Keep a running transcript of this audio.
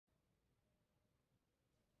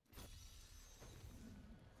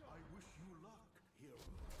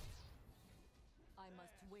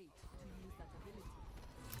must wait to use that ability.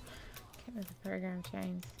 Get with the program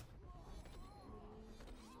chains.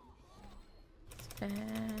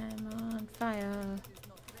 Spam on fire. It is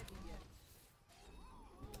not ready yet.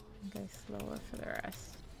 And go slower for the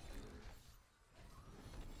rest.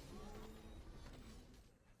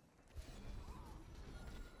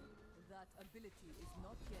 That ability is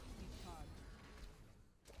not yet recharged.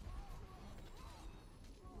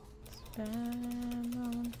 Spam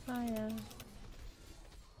on fire.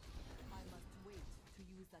 I must wait to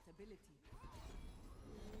use that ability.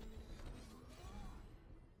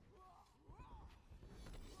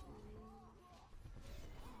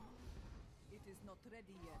 It is not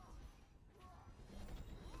ready yet.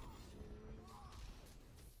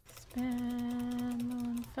 Spam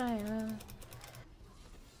on fire.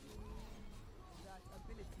 That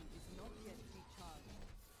ability is not yet recharged.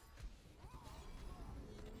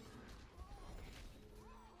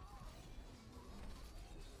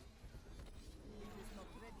 It is not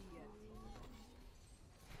ready yet.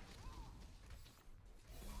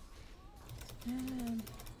 Spam.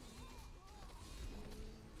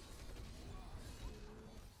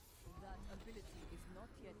 That ability is not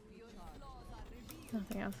yet recharged. Flaws are revealed.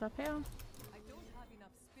 Nothing else up here. I don't have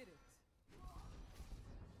enough spirit.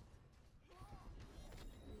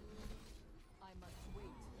 I must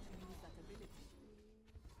wait to use that ability.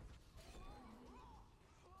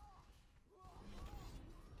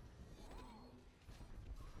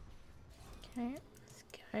 Okay, let's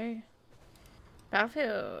go.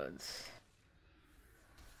 Battlefields.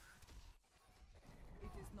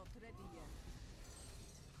 It is not ready yet.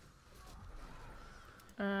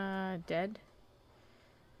 Dead.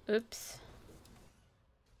 Oops.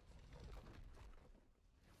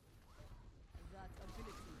 That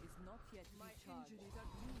ability is not yet recharged. Injuries are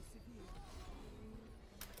too severe.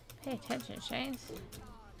 Pay attention, Chains.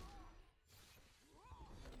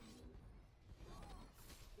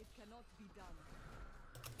 It cannot be done.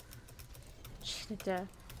 Shit.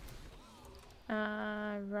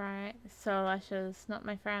 Right. Soul Ashes, not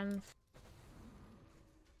my friends.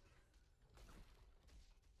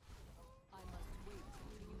 I must wait to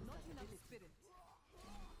use not that enough spirit.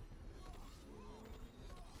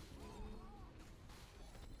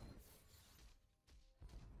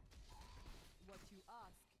 What you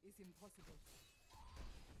ask is impossible.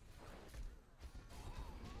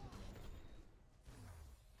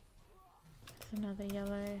 It's another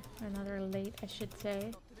yellow, another elite, I should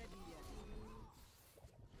say. Not ready yet.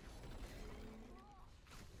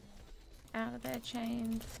 Out of their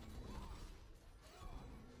chains.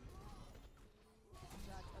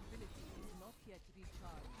 That ability is not yet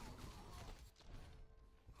recharged.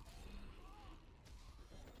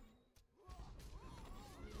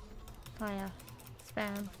 Fire.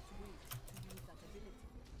 Spam. Must wait to use that ability.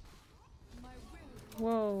 My will.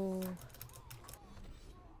 Whoa.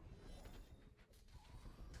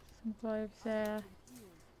 Some globes there.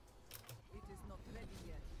 It is not ready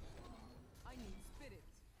yet. I need spirit.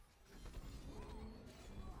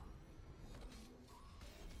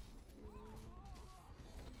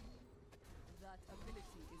 That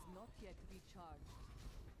ability is not yet recharged.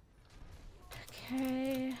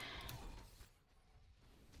 Okay.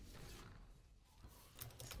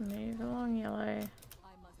 Let's move along, yellow.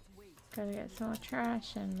 I must wait. Gotta get some more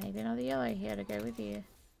trash and maybe another yellow here to go with you.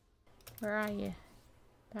 Where are you?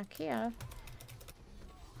 Back here.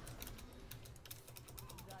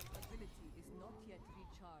 That ability is not yet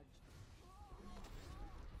recharged.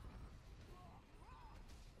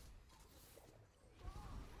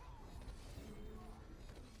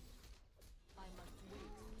 I must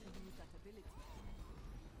wait to use that ability.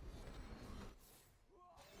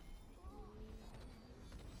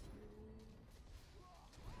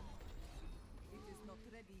 It is not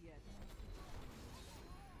ready yet.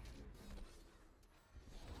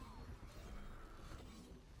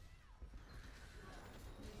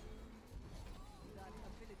 That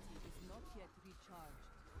ability is not yet recharged.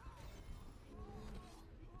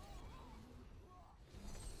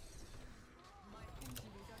 My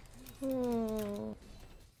injuries are too. Ooh.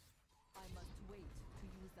 I must wait to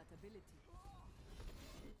use that ability.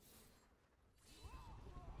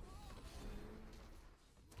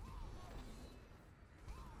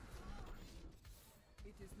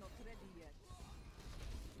 It is not ready yet.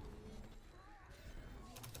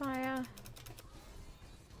 Fire.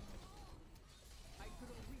 I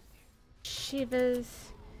grow weak.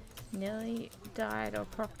 Shivers. Nearly died or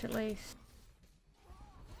procced at least.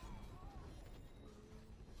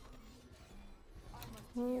 I must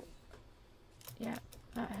Well, heal. yeah,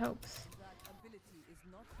 that helps. That ability is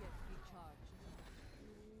not yet recharged.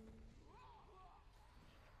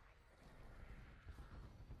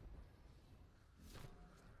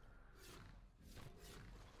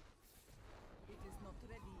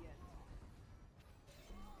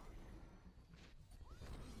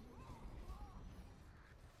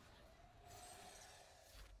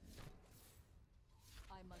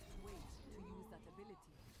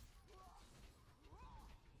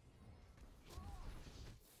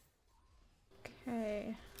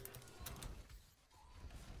 Okay.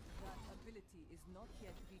 That ability is not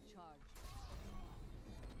yet recharged.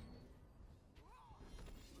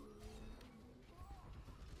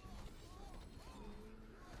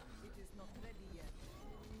 It is not ready yet.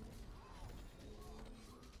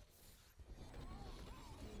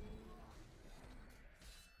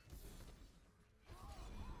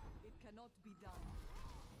 It cannot be done.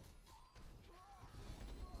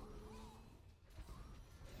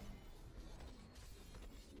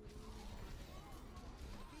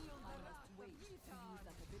 I must wait to use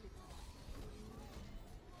that ability.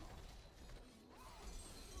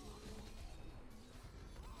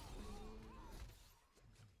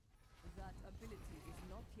 That ability is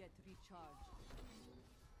not yet recharged.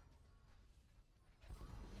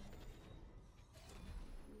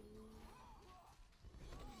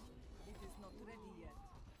 It is not ready yet.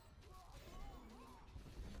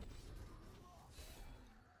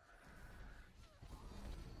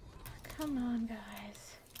 Come on,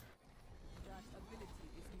 guys. That ability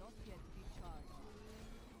is not yet recharged.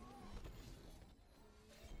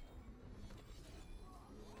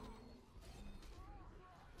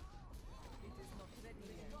 It is not ready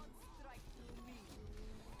yet. God strike through me.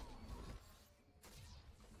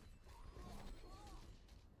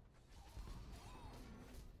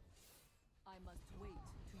 I must wait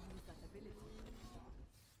to use that ability.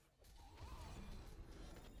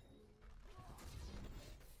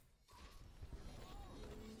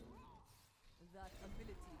 That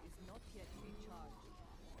ability is not yet recharged.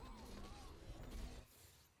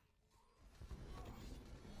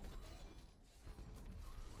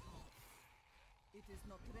 It is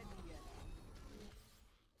not ready yet.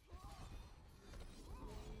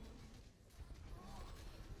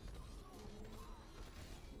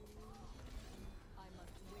 I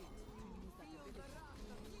must wait to use that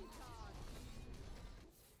ability.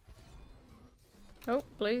 Oh,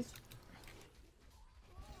 please.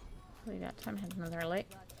 We got time to have another light.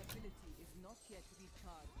 That ability is not yet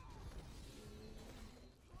recharged.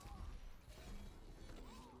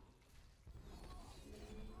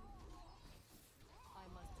 I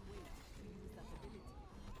must wait to use that ability.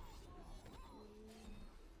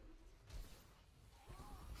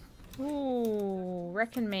 Ooh,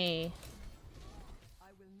 reckon me.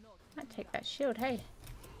 I will not. I'd take that shield, hey.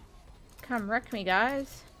 Come wreck me,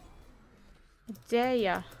 guys. I dare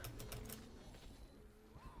ya.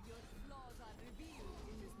 Your flaws are revealed.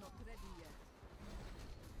 It is not ready yet.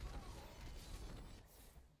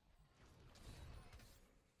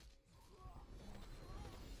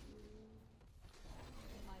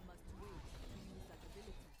 I must wait to use that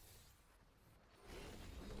ability.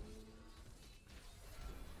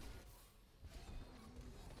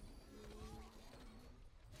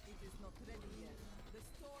 It is not ready yet. The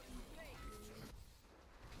storm breaks.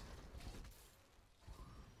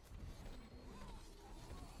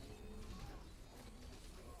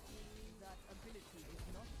 That ability is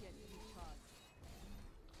not yet recharged.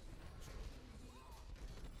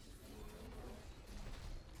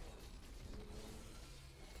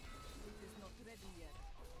 It is not ready yet.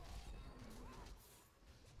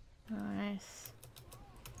 Nice.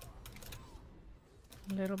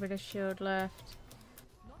 A little bit of shield left.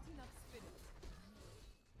 Not enough spirit.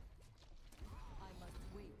 I must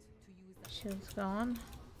wait to use that. Shield's gone.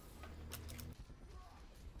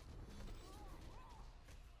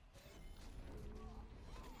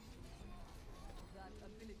 That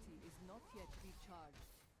ability is not yet recharged.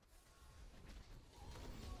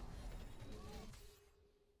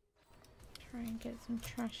 Try and get some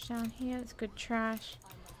trash down here. It's good trash. I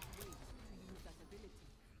must wait to use that ability.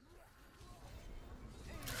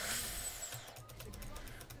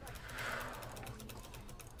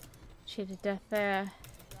 Cheated death there.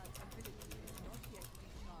 That ability is not yet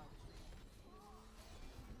recharged.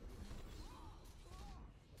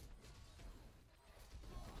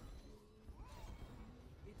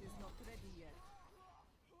 It is not ready yet.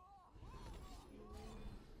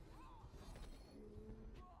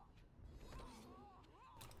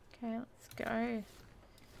 Okay, let's go.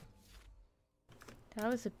 That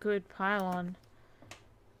was a good pylon.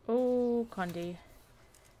 Oh, Condi.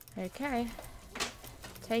 Okay.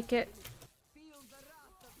 Take it. Feel the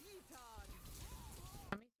wrath of Yitar.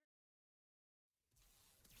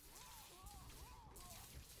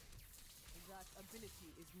 That ability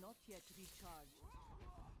is not yet recharged.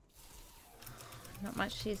 Not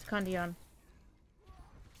much to use Condi on.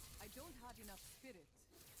 I don't have enough spirit.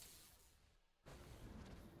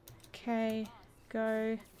 Okay,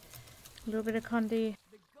 go. A little bit of Condi.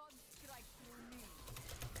 The gods strike through me.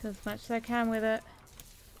 Do as much as I can with it.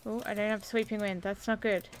 Oh, I don't have sweeping wind. That's not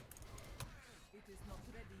good. It is not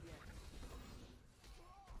ready yet.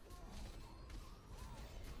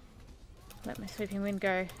 let my sweeping wind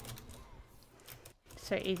go.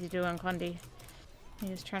 So easy to do on Condi. He's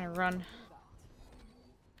just trying to run.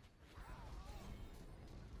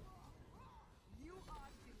 You are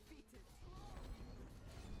defeated.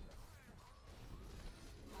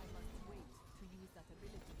 I must wait to use that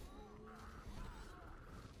ability.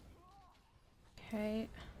 Okay,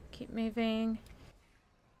 keep moving.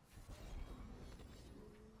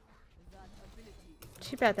 That ability is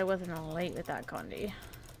Too bad there wasn't an elite with that Condi.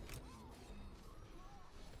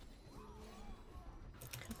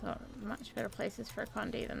 I thought much better places for a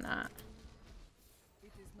Condi than that.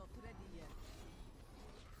 it is not ready yet.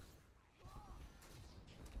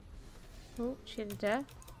 Oh, she did death.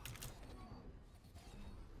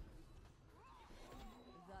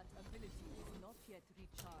 That ability is not yet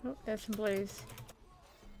recharged. Oh, there's some blues.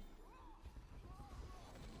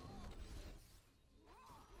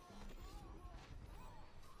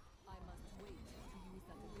 I must wait to use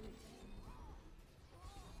that ability.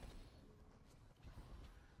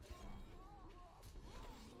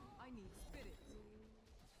 I need spirit.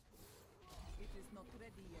 It is not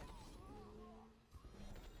ready yet.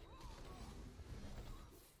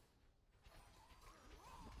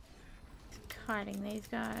 Hiding these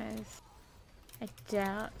guys. I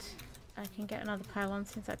doubt I can get another pylon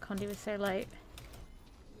since that Condi was so late.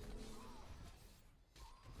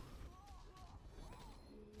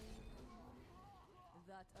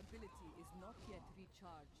 That ability is not yet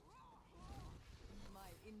recharged.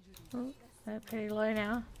 My injury. Oh, they're pretty low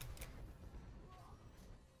now.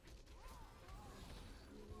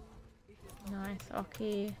 It is not Nice,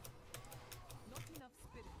 Oki. not enough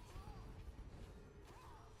spirit.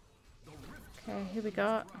 Okay, who we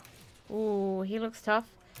got? Ooh, he looks tough.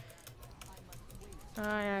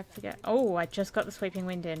 I forget. Oh, I just got the sweeping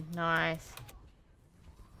wind in. Nice.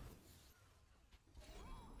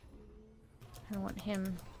 I want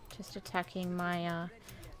him just attacking my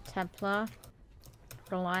Templar.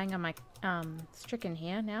 Relying on my stricken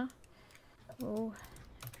here now. Oh.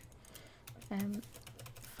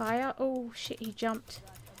 Fire. Oh shit, he jumped.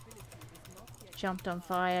 Jumped on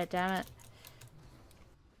fire, damn it.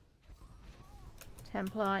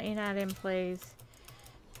 Templar, in at him, please.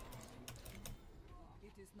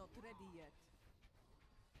 It is not ready yet.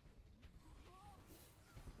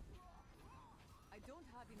 I don't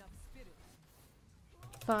have enough spirit.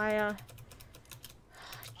 Fire.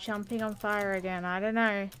 Jumping on fire again, I don't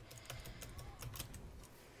know.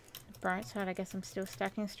 Bright side, I guess I'm still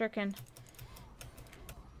stacking stricken.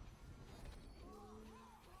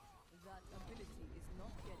 That ability is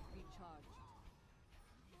not yet recharged.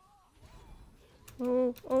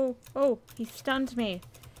 Oh, oh, oh, he stunned me.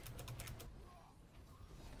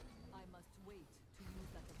 I must wait to use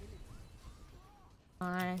that ability.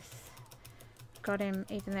 Nice. Got him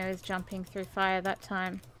even though he was jumping through fire that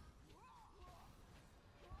time.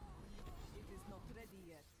 It is not ready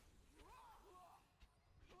yet.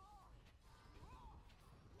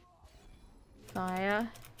 Fire.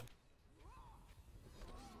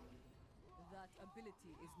 That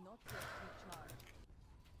ability is not yet recharged.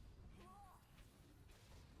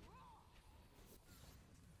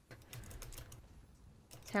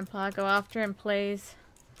 Templar, go after him, please.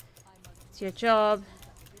 I must It's your job.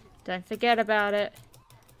 Don't forget about it.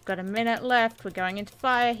 Got a minute left. We're going into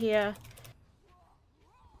fire here.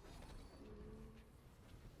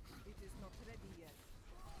 it is not ready yet.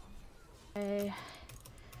 Okay.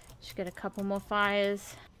 Should get a couple more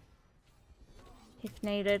fires if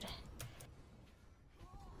needed.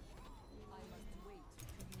 I must wait to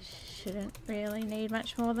use that. Shouldn't really need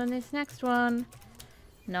much more than this next one.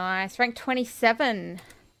 Nice. Rank 27.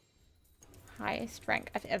 Highest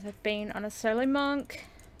rank I've ever been on a solo monk.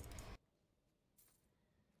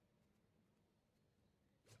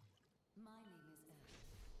 My name is Earth,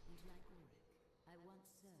 and like Ulrich, I once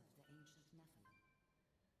served the ancient Nephilim.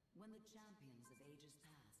 When the champions of ages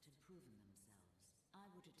past had proven themselves, I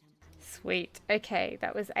would attempt to... Sweet. Okay,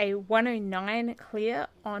 that was a 109 clear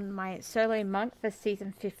on my solo monk for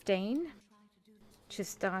season 15.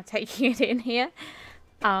 Just taking it in here.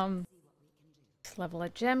 Just level a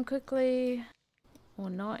gem quickly. Or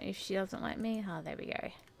not if she doesn't like me. Oh, there we go.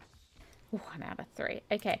 1 out of 3.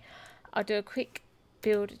 Okay, I'll do a quick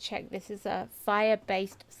build check. This is a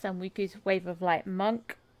fire-based Sunwuko's Wave of Light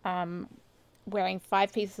monk. Wearing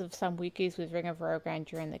 5 pieces of Sunwuko's with Ring of Rogan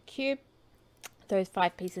during the cube. Those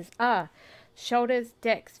 5 pieces are shoulders,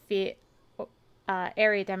 dex, fear,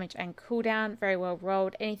 area damage and cooldown. Very well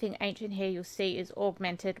rolled. Anything ancient here you'll see is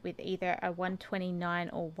augmented with either a 129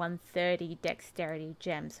 or 130 dexterity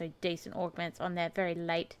gem. So decent augments on there very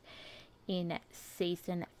late in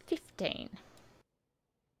season 15.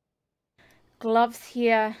 Gloves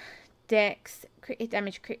here, Dex, crit hit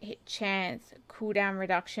damage, crit hit chance, cooldown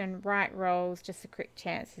reduction, right rolls, just the crit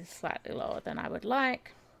chance is slightly lower than I would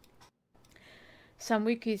like.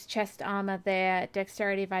 Sunwuko's chest armor there,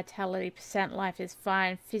 dexterity, vitality, percent life is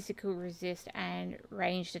fine, physical resist and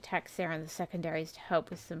ranged attacks there in the secondaries to help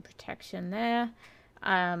with some protection there.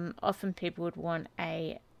 Often people would want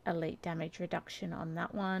a elite damage reduction on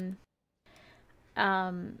that one.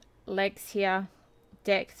 Legs here,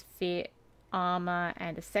 dex, fit, armor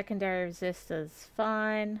and a secondary resist is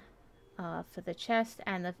fine for the chest.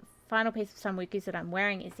 And the final piece of Sunwuko's that I'm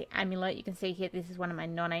wearing is the amulet. You can see here this is one of my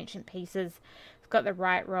non-ancient pieces. It's got the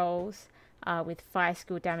right rolls with fire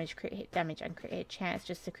skill damage, crit hit damage and crit hit chance.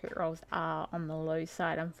 Just the crit rolls are on the low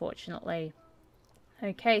side, unfortunately.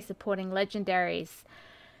 Okay, supporting legendaries.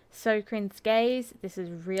 Sokrin's Gaze, this is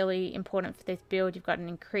really important for this build. You've got an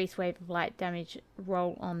increased wave of light damage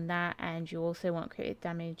roll on that, and you also want crit hit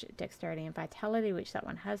damage, dexterity and vitality, which that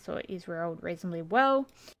one has, so it is rolled reasonably well.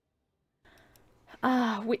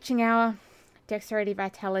 Witching Hour, dexterity,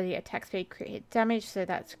 vitality, attack speed, crit hit damage, so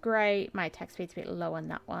that's great. My attack speed's a bit low on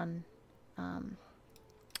that one.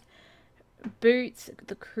 Boots,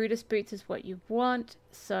 the crudest boots is what you want,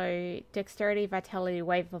 so dexterity, vitality,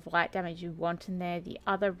 wave of light damage you want in there. The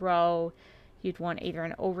other roll, you'd want either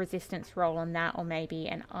an all resistance roll on that or maybe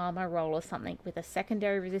an armor roll or something with a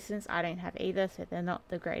secondary resistance. I don't have either, so they're not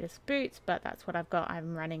the greatest boots, but that's what I've got.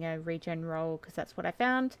 I'm running a regen roll because that's what I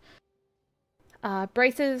found.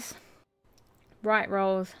 Braces, right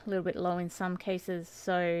rolls, a little bit low in some cases,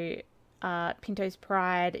 so Pinto's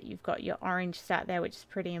Pride, you've got your orange stat there, which is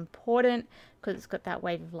pretty important because it's got that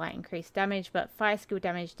wave of light increased damage, but fire skill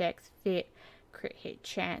damage, dex, fit, crit hit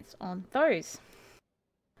chance on those.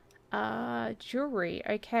 Jewelry,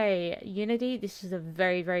 okay, Unity, this is a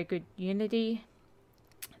very, very good Unity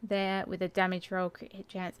there with a damage roll, crit hit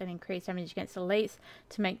chance and increased damage against elites.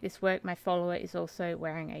 To make this work, my follower is also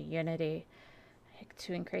wearing a Unity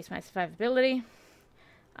to increase my survivability.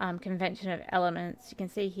 Convention of elements, you can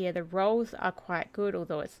see here the rolls are quite good,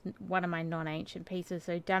 although it's one of my non-ancient pieces.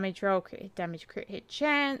 So damage roll, crit hit damage, crit hit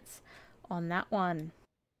chance on that one.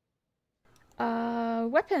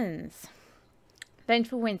 Weapons,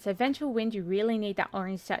 Vengeful Wind. So Vengeful Wind, you really need that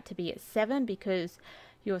orange stat to be at 7 because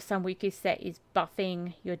your Sunwuko set is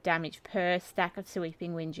buffing your damage per stack of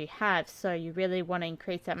Sweeping Wind you have, so you really want to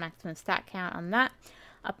increase that maximum stat count on that.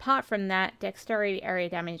 Apart from that, dexterity, area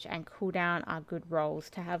damage, and cooldown are good rolls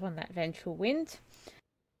to have on that Vengeful Wind.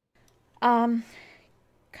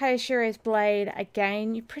 Kayashiro's Blade,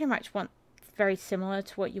 again, you pretty much want very similar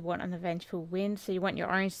to what you want on the Vengeful Wind. So you want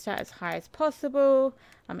your orange stat as high as possible.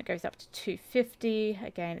 It goes up to 250.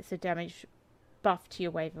 Again, it's a damage buff to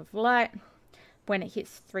your Wave of Light when it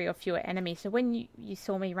hits 3 or fewer enemies. So when you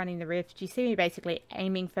saw me running the Rift, you see me basically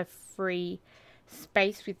aiming for free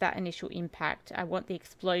space with that initial impact. I want the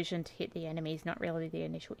explosion to hit the enemies, not really the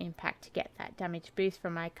initial impact to get that damage boost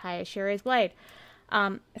from my Kayashiro's Blade.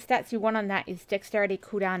 Stats you want on that is dexterity,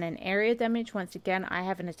 cooldown and area damage. Once again, I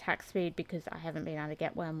have an attack speed because I haven't been able to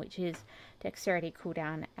get one, which is dexterity,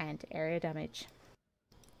 cooldown and area damage.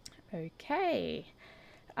 Okay,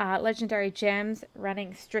 legendary gems,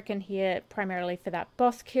 running Stricken here primarily for that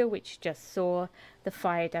boss kill, which you just saw. The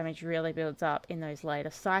fire damage really builds up in those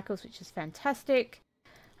later cycles, which is fantastic.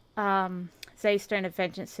 Zaystone of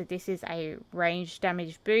Vengeance, so this is a ranged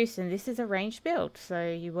damage boost, and this is a ranged build, so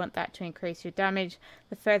you want that to increase your damage.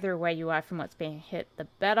 The further away you are from what's being hit, the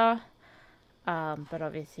better. But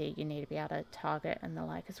obviously you need to be able to target and the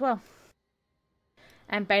like as well.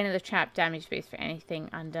 And Bane of the Trap, damage boost for anything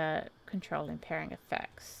under control impairing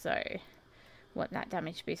effects, so want that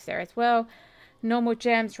damage boost there as well. Normal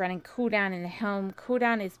gems, running cooldown in the helm.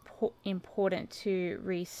 Cooldown is important to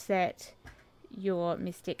reset your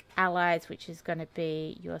mystic allies, which is going to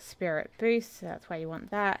be your spirit boost, so that's why you want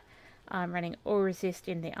that. Running all resist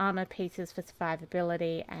in the armor pieces for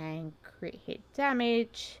survivability and crit hit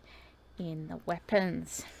damage in the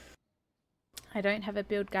weapons. I don't have a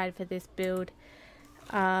build guide for this build,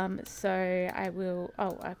 so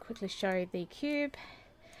I'll quickly show the cube.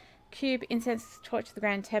 Incense, torch to the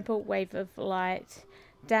Grand Temple, Wave of Light,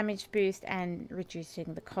 damage boost and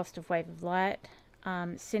reducing the cost of Wave of Light.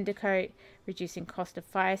 Cindercoat, reducing cost of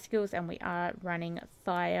fire skills, and we are running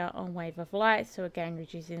fire on Wave of Light, so again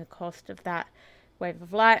reducing the cost of that Wave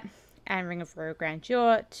of Light. And Ring of Royal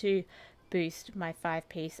Grandeur to boost my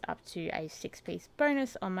 5-piece up to a 6-piece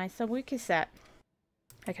bonus on my Sunwuko set.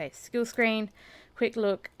 Okay, skill screen, quick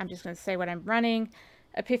look. I'm just going to say what I'm running.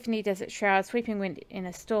 Epiphany, Desert Shroud, Sweeping Wind in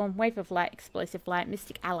a Storm, Wave of Light, Explosive Light,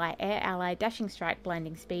 Mystic Ally, Air Ally, Dashing Strike,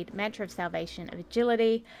 Blinding Speed, Mantra of Salvation, of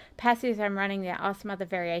Agility. Passives I'm running, there are some other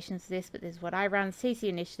variations of this, but this is what I run. CC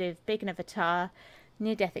Initiative, Beacon of Atar,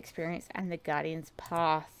 Near Death Experience, and the Guardian's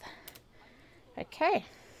Path. Okay,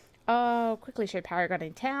 I'll quickly show Paragon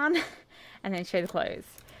in town, and then show the clothes.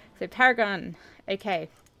 So Paragon, okay,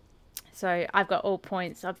 so I've got all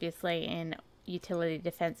points, obviously, in utility,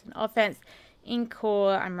 defense, and offense. In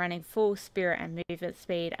core, I'm running full spirit and movement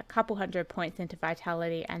speed, a couple hundred points into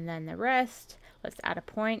vitality, and then the rest. Let's add a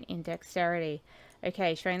point in dexterity.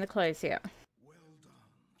 Okay, showing the clothes here.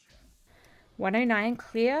 109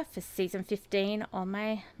 clear for season 15 on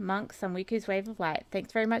my monk Sunwuko's Wave of Light.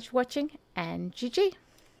 Thanks very much for watching, and GG.